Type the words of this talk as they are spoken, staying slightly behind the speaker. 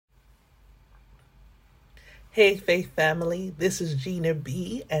Hey, Faith family, this is Gina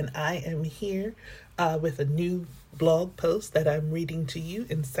B, and I am here with a new blog post that I'm reading to you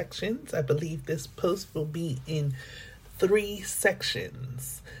in sections. I believe this post will be in 3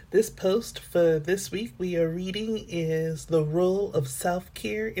 sections. This post for this week we are reading is The Role of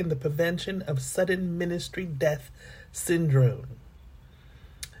Self-Care in the Prevention of Sudden Ministry Death Syndrome.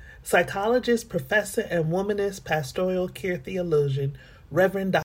 Psychologist, professor, and womanist pastoral care theologian, Reverend